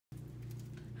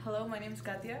Hello, my name is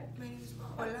Katia. My name is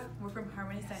Paola. We're from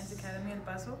Harmony Science Academy El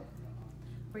Paso.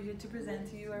 We're here to present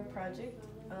to you our project,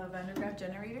 Vander Graaf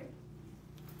generator.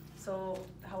 So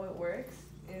how it works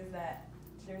is that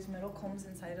there's metal combs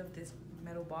inside of this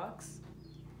metal box,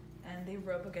 and they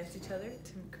rub against each other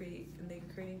to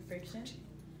creating friction.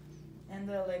 And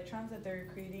the electrons that they're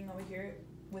creating over here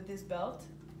with this belt,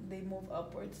 they move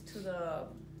upwards to the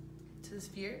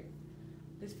sphere.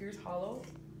 The sphere is hollow.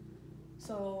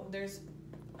 So there's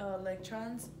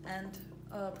electrons and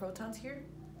protons here.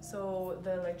 So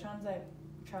the electrons that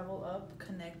travel up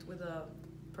connect with the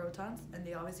protons, and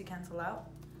they obviously cancel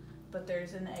out. But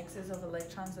there's an excess of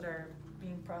electrons that are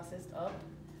being processed up,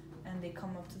 and they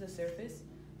come up to the surface.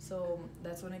 So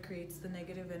that's when it creates the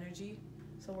negative energy.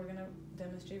 So we're gonna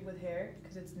demonstrate with hair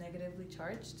because it's negatively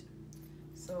charged.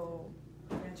 So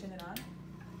we're gonna turn it on, and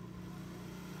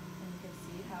you can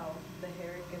see how the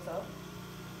hair gets up.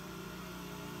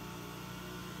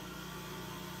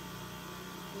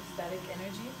 With static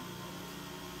energy.